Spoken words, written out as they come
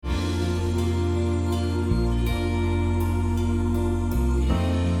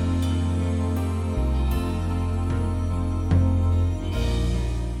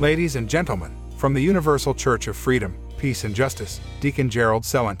Ladies and gentlemen, from the Universal Church of Freedom, Peace and Justice, Deacon Gerald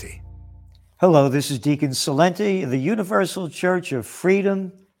Celente. Hello, this is Deacon Celente of the Universal Church of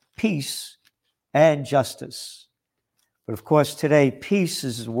Freedom, Peace, and Justice. But of course, today, peace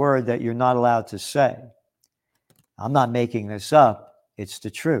is a word that you're not allowed to say. I'm not making this up. It's the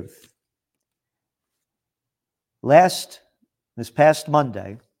truth. This past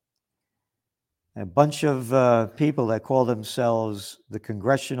Monday, a bunch of people that call themselves the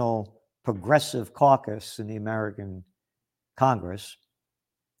Congressional Progressive Caucus in the American Congress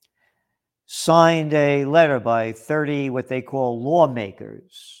signed a letter by 30 what they call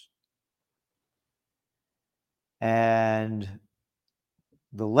lawmakers. And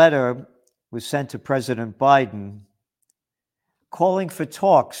the letter was sent to President Biden calling for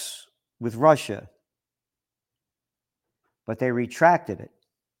talks with Russia, but they retracted it.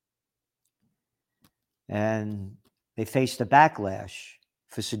 And they faced a backlash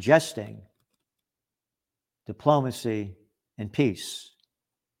for suggesting diplomacy and peace.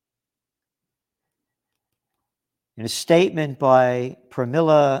 In a statement by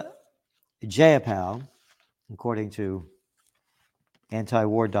Pramila Jayapal, according to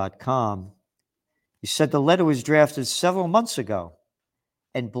antiwar.com, he said the letter was drafted several months ago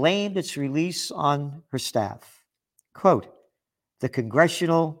and blamed its release on her staff. Quote, "The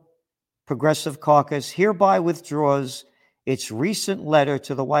Congressional Progressive Caucus hereby withdraws its recent letter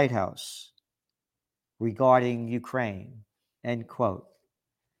to the White House regarding Ukraine," end quote,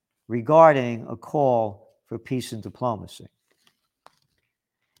 regarding a call for peace and diplomacy.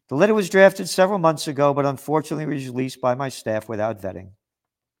 The letter was drafted several months ago, but unfortunately was released by my staff without vetting.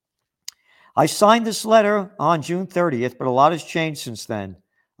 I signed this letter on June 30th, but a lot has changed since then.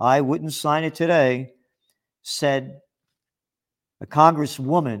 I wouldn't sign it today, said a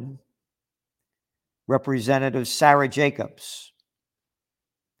Congresswoman, Representative Sarah Jacobs.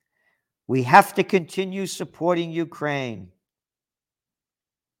 We have to continue supporting Ukraine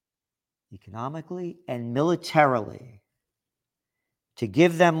economically and militarily to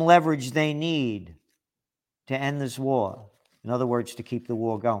give them leverage they need to end this war. In other words, to keep the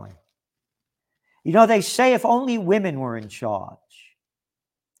war going. You know, they say if only women were in charge.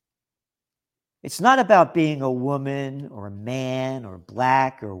 It's not about being a woman or a man or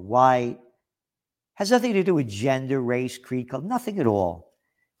black or white. It has nothing to do with gender, race, creed, color, nothing at all.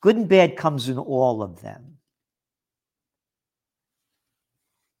 Good and bad comes in all of them.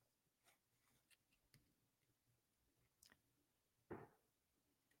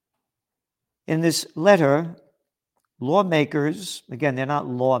 In this letter, lawmakers, again, they're not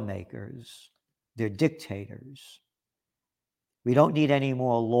lawmakers, they're dictators. We don't need any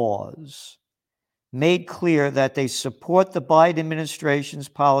more laws. Made clear that they support the Biden administration's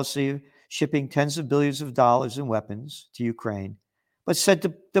policy of shipping tens of billions of dollars in weapons to Ukraine, but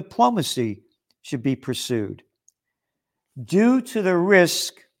said diplomacy should be pursued. Due to the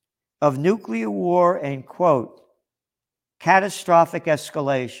risk of nuclear war and, quote, catastrophic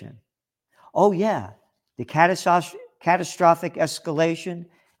escalation. Oh, yeah, the catastrophic escalation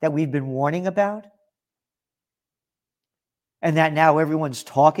that we've been warning about and that now everyone's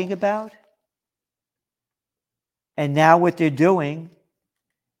talking about. And now what they're doing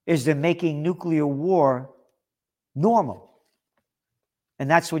is they're making nuclear war normal. And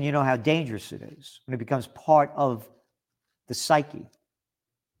that's when you know how dangerous it is, when it becomes part of the psyche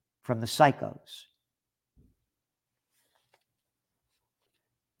from the psychos.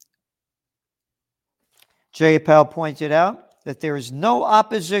 Jayapal pointed out that there is no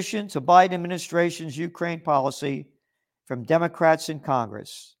opposition to Biden administration's Ukraine policy from Democrats in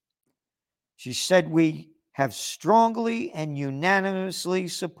Congress. She said we have strongly and unanimously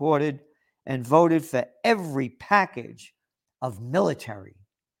supported and voted for every package of military,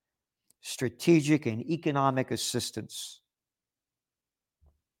 strategic, and economic assistance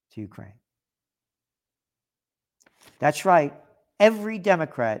to Ukraine. That's right. Every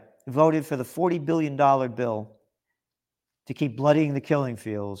Democrat voted for the $40 billion bill to keep bloodying the killing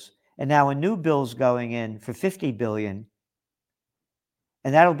fields. And now a new bill's going in for $50 billion.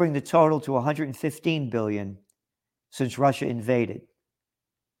 And that'll bring the total to $115 billion since Russia invaded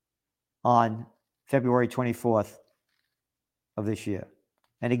on February 24th of this year.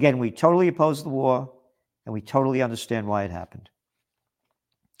 And again, we totally oppose the war, and we totally understand why it happened.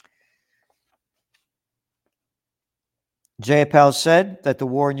 Jayapal said that the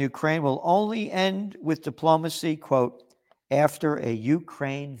war in Ukraine will only end with diplomacy, quote, after a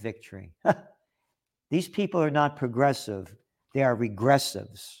Ukraine victory. These people are not progressive. They are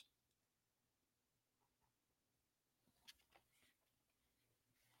regressives.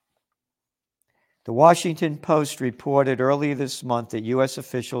 The Washington Post reported earlier this month that U.S.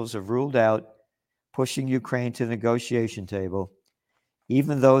 officials have ruled out pushing Ukraine to the negotiation table,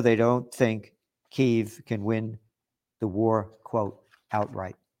 even though they don't think Kyiv can win the war, quote,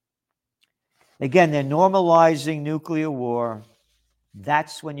 outright. Again, they're normalizing nuclear war.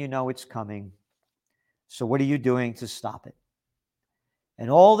 That's when you know it's coming. So what are you doing to stop it? And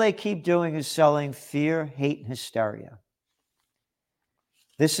all they keep doing is selling fear, hate, and hysteria.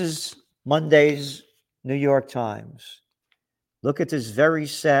 This is Monday's New York Times. Look at this very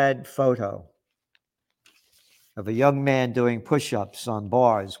sad photo of a young man doing push-ups on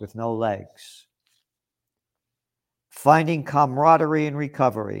bars with no legs. Finding camaraderie and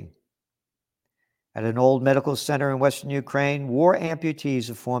recovery. At an old medical center in Western Ukraine, war amputees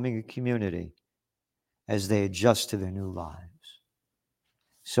are forming a community as they adjust to their new lives.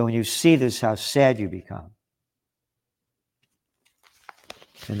 So when you see this, how sad you become.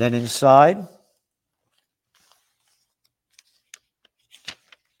 And then inside,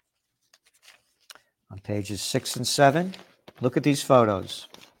 on pages 6 and 7, look at these photos.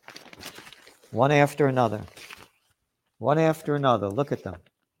 One after another. One after another. Look at them.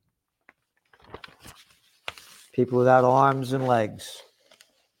 People without arms and legs.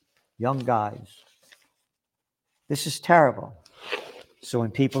 Young guys. This is terrible. So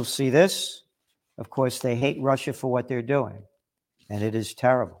when people see this, of course, they hate Russia for what they're doing. And it is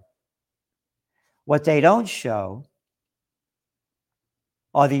terrible. What they don't show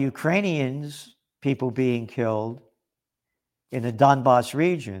are the Ukrainians, people being killed in the Donbass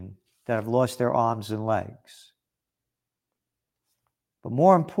region that have lost their arms and legs. But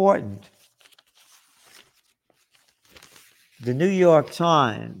more important, the New York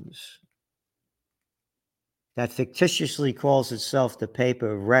Times, that fictitiously calls itself the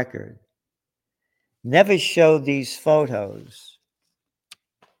paper of record, never showed these photos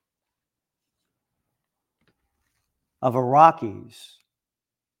of Iraqis,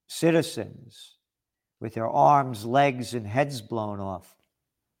 citizens, with their arms, legs, and heads blown off,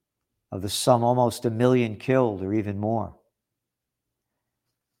 of the some almost 1 million killed or even more.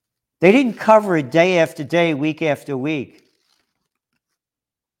 They didn't cover it day after day, week after week,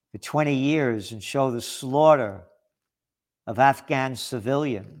 for 20 years and show the slaughter of Afghan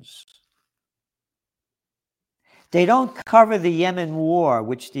civilians. They don't cover the Yemen war,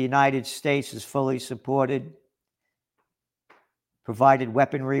 which the United States has fully supported, provided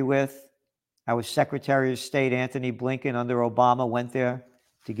weaponry with. Our Secretary of State, Anthony Blinken, under Obama, went there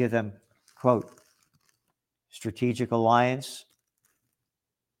to give them, quote, strategic alliance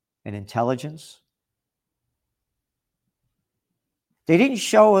and intelligence. They don't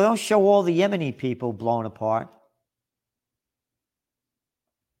show all the Yemeni people blown apart.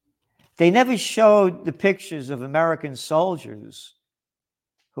 They never showed the pictures of American soldiers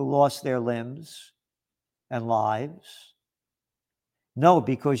who lost their limbs and lives. No,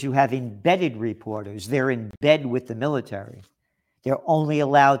 because you have embedded reporters. They're in bed with the military. They're only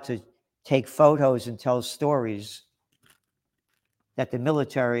allowed to take photos and tell stories that the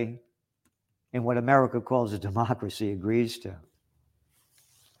military, in what America calls a democracy, agrees to.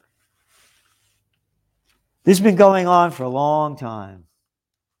 This has been going on for a long time.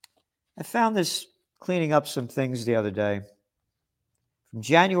 I found this cleaning up some things the other day. From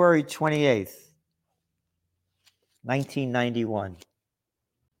January 28th, 1991.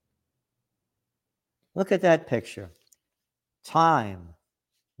 Look at that picture. Time,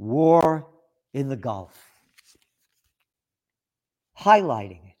 war in the Gulf.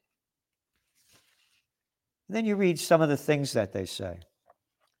 Highlighting it. And then you read some of the things that they say.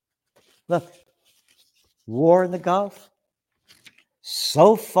 Look, war in the Gulf?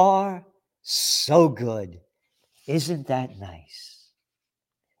 So far, so good. Isn't that nice?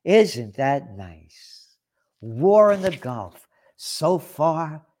 Isn't that nice? War in the Gulf. So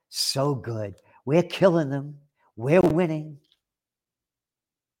far, so good. We're killing them. We're winning.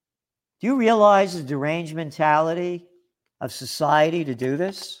 Do you realize the deranged mentality of society to do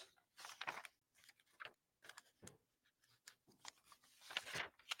this?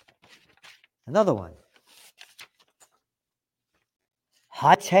 Another one.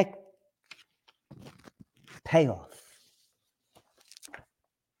 High-tech payoff.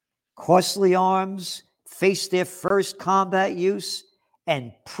 Costly arms face their first combat use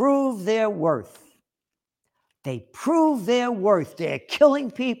and prove their worth. They prove their worth. They're killing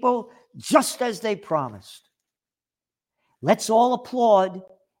people just as they promised. Let's all applaud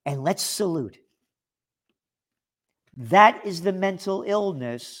and let's salute. That is the mental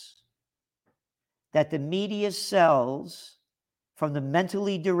illness that the media sells from the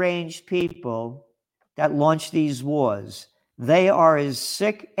mentally deranged people that launch these wars. They are as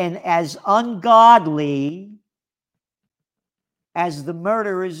sick and as ungodly as the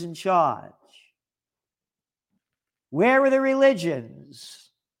murderers in charge. Where are the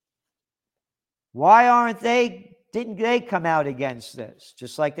religions? Why didn't they come out against this?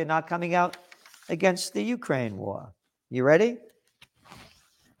 Just like they're not coming out against the Ukraine war. You ready?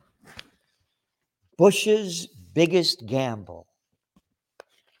 Bush's biggest gamble.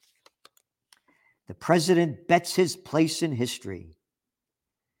 The president bets his place in history.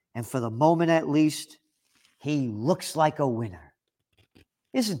 And for the moment at least, he looks like a winner.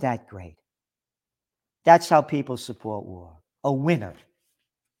 Isn't that great? That's how people support war. A winner.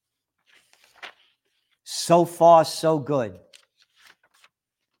 So far, so good.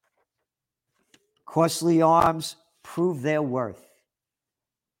 Costly arms prove their worth.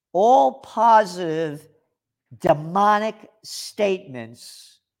 All positive, demonic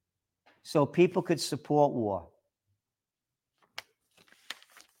statements so people could support war.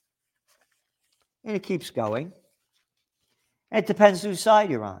 And it keeps going. And it depends whose side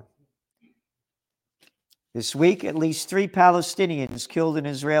you're on. This week, at least 3 Palestinians killed in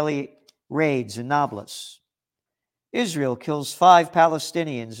Israeli raids in Nablus. Israel kills 5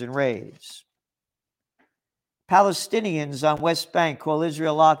 Palestinians in raids. Palestinians on West Bank call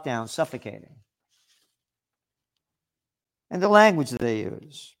Israel lockdown suffocating. And the language they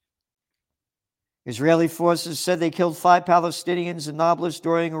use. Israeli forces said they killed 5 Palestinians in Nablus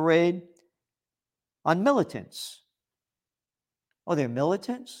during a raid on militants. Oh, they're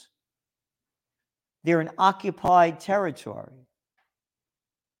militants? They're in occupied territory.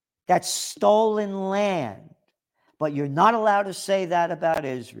 That's stolen land. But you're not allowed to say that about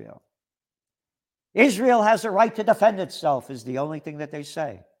Israel. Israel has a right to defend itself is the only thing that they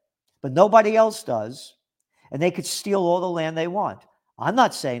say. But nobody else does. And they could steal all the land they want. I'm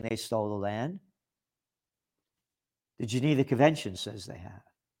not saying they stole the land. The Geneva Convention says they have.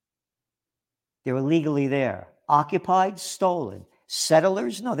 They're illegally there. Occupied, stolen.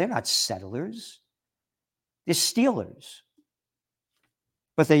 Settlers? No, they're not settlers. They're stealers.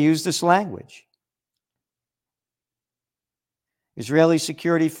 But they use this language. Israeli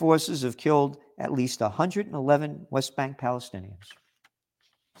security forces have killed at least 111 West Bank Palestinians.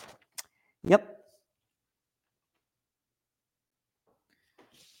 Yep.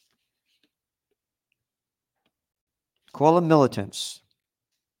 Call them militants.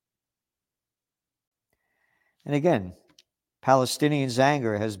 And again, Palestinians'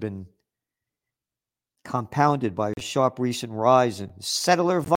 anger has been compounded by a sharp recent rise in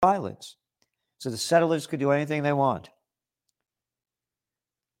settler violence. So the settlers could do anything they want.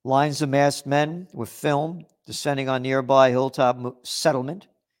 Lines of masked men were filmed descending on nearby hilltop settlement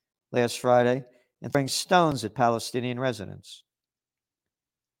last Friday and throwing stones at Palestinian residents.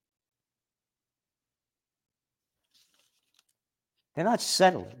 They're not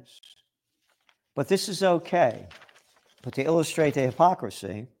settlers, but this is okay. But to illustrate the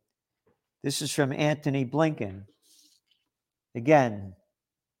hypocrisy, this is from Antony Blinken, again,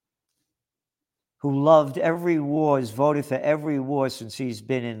 who loved every war, has voted for every war since he's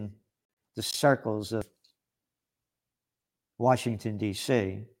been in the circles of Washington,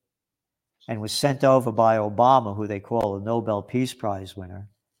 D.C., and was sent over by Obama, who they call a Nobel Peace Prize winner,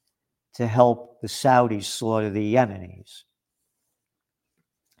 to help the Saudis slaughter the Yemenis.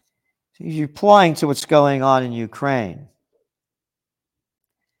 So he's replying to what's going on in Ukraine.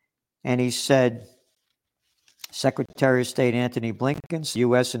 And he said, Secretary of State Antony Blinken, the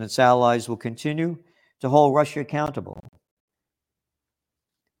U.S. and its allies will continue to hold Russia accountable.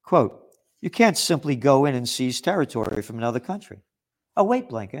 Quote, you can't simply go in and seize territory from another country. Oh, wait,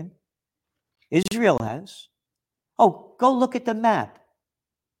 Blinken. Israel has. Oh, go look at the map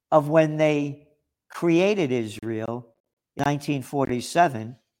of when they created Israel in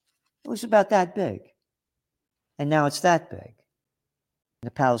 1947. It was about that big. And now it's that big. And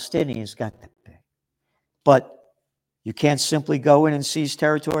the Palestinians got that big. But you can't simply go in and seize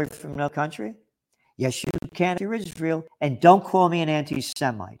territory from another country? Yes, you can if you're Israel. And don't call me an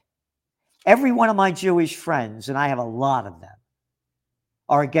anti-Semite. Every one of my Jewish friends, and I have a lot of them,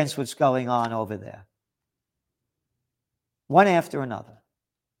 are against what's going on over there. One after another.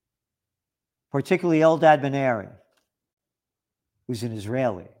 Particularly Eldad Ben-Ari, who's an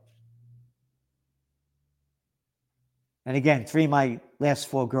Israeli. And again, 3 of my last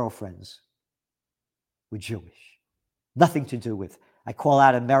 4 girlfriends were Jewish. Nothing to do with. I call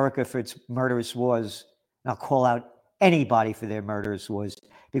out America for its murderous wars, and I'll call out anybody for their murderous wars,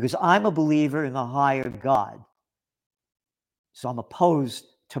 because I'm a believer in the higher God. So I'm opposed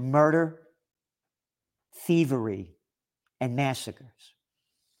to murder, thievery, and massacres.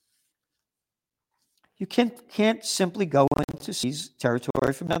 You can't simply go into seize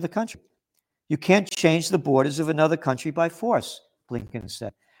territory from another country. You can't change the borders of another country by force, Blinken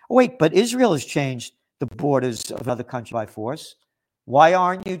said. Oh, wait, but Israel has changed the borders of another country by force. Why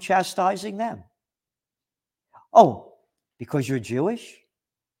aren't you chastising them? Oh, because you're Jewish?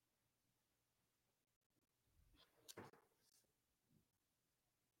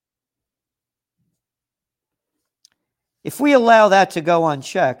 If we allow that to go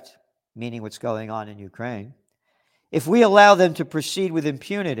unchecked, meaning what's going on in Ukraine, if we allow them to proceed with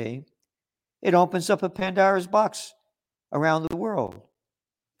impunity, it opens up a Pandora's box around the world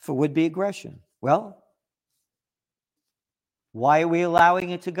for would-be aggression. Well, why are we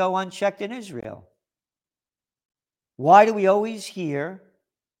allowing it to go unchecked in Israel? Why do we always hear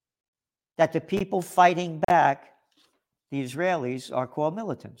that the people fighting back, the Israelis, are called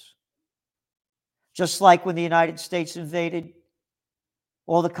militants? Just like when the United States invaded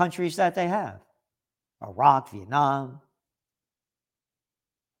all the countries that they have, Iraq, Vietnam,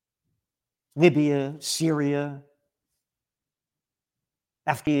 Libya, Syria.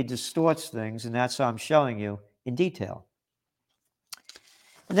 FDA distorts things, and that's how I'm showing you in detail.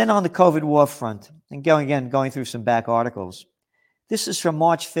 And then on the COVID war front, and going through some back articles. This is from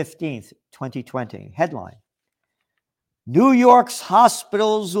March 15th, 2020. Headline: New York's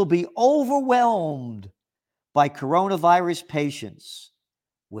hospitals will be overwhelmed by coronavirus patients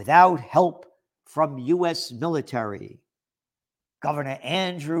without help from U.S. military, Governor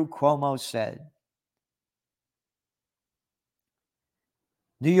Andrew Cuomo said.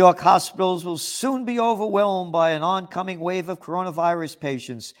 New York hospitals will soon be overwhelmed by an oncoming wave of coronavirus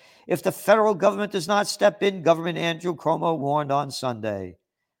patients if the federal government does not step in, Governor Andrew Cuomo warned on Sunday.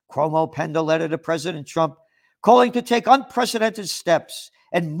 Cuomo penned a letter to President Trump calling to take unprecedented steps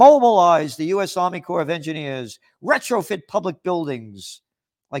and mobilize the U.S. Army Corps of Engineers, retrofit public buildings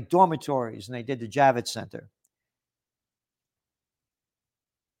like dormitories, and they did the Javits Center,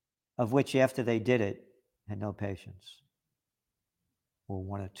 of which after they did it, had no patients. Or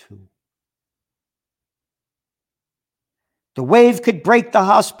one or two. The wave could break the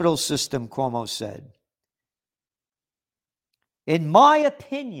hospital system, Cuomo said. In my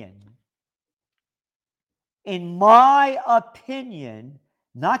opinion,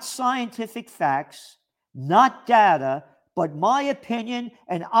 not scientific facts, not data, but my opinion,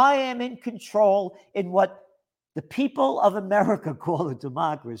 and I am in control in what the people of America call a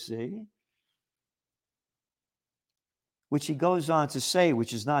democracy, which he goes on to say,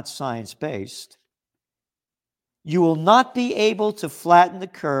 which is not science-based. You will not be able to flatten the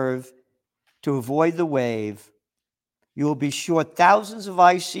curve to avoid the wave. You will be short thousands of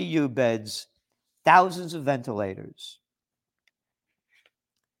ICU beds, thousands of ventilators.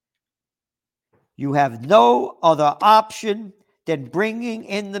 You have no other option than bringing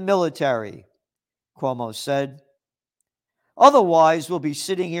in the military, Cuomo said. Otherwise, we'll be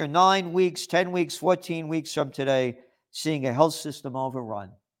sitting here 9 weeks, 10 weeks, 14 weeks from today, seeing a health system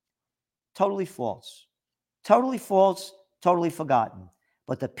overrun. Totally false. Totally false, totally forgotten.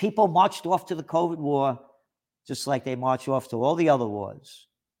 But the people marched off to the COVID war just like they march off to all the other wars.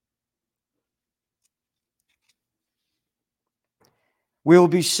 We will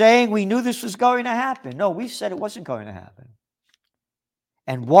be saying we knew this was going to happen. No, we said it wasn't going to happen.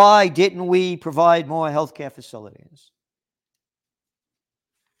 And why didn't we provide more healthcare facilities?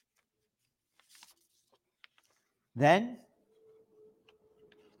 Then,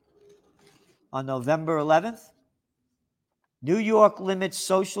 on November 11th, New York limits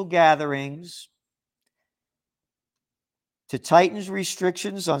social gatherings to tighten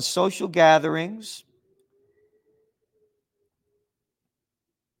restrictions on social gatherings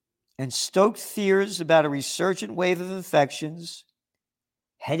and stoked fears about a resurgent wave of infections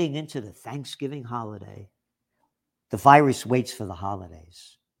heading into the Thanksgiving holiday. The virus waits for the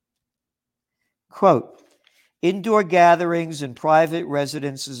holidays. Quote, indoor gatherings and private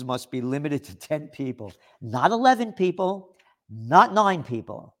residences must be limited to 10 people, not 11 people, not 9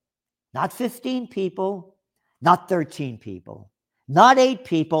 people, not 15 people, not 13 people, not 8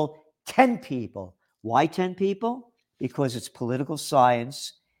 people, 10 people. Why 10 people? Because it's political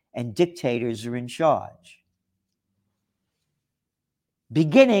science and dictators are in charge.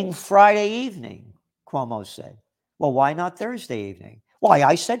 Beginning Friday evening, Cuomo said. Well, why not Thursday evening? Why,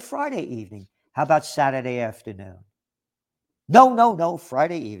 I said Friday evening. How about Saturday afternoon? No,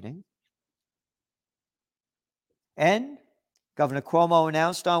 Friday evening. And Governor Cuomo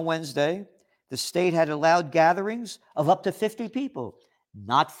announced on Wednesday the state had allowed gatherings of up to 50 people,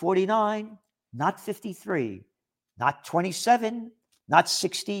 not 49, not 53, not 27, not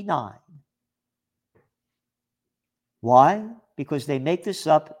 69. Why? because they make this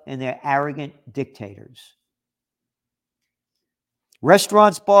up and they're arrogant dictators.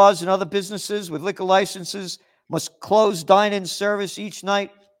 Restaurants, bars, and other businesses with liquor licenses must close dine-in service each night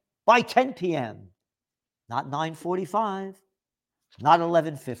by 10 p.m. Not 9:45, not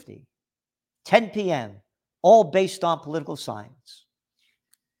 11:50. 10 p.m., all based on political science.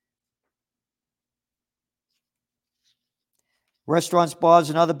 Restaurants, bars,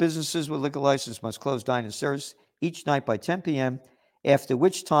 and other businesses with liquor license must close dine-in service each night by 10 p.m., after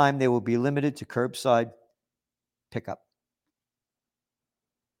which time they will be limited to curbside pickup.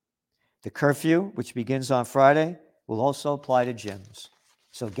 The curfew, which begins on Friday, will also apply to gyms.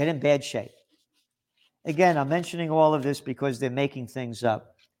 So get in bad shape. Again, I'm mentioning all of this because they're making things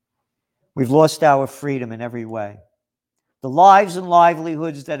up. We've lost our freedom in every way. The lives and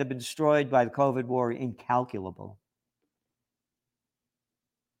livelihoods that have been destroyed by the COVID war are incalculable.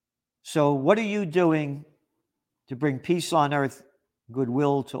 So what are you doing to bring peace on earth,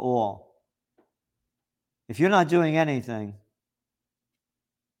 goodwill to all? If you're not doing anything,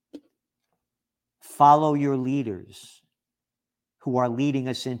 follow your leaders who are leading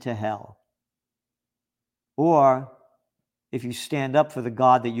us into hell. Or if you stand up for the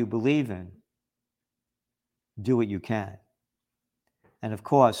God that you believe in, do what you can. And of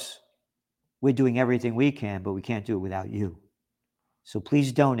course, we're doing everything we can, but we can't do it without you. So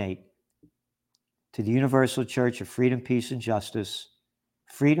please donate to the Universal Church of Freedom, Peace, and Justice,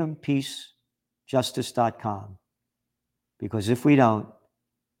 freedompeacejustice.com. Because if we don't,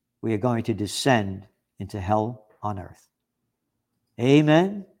 we are going to descend into hell on earth.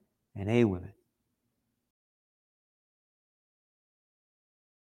 Amen and amen.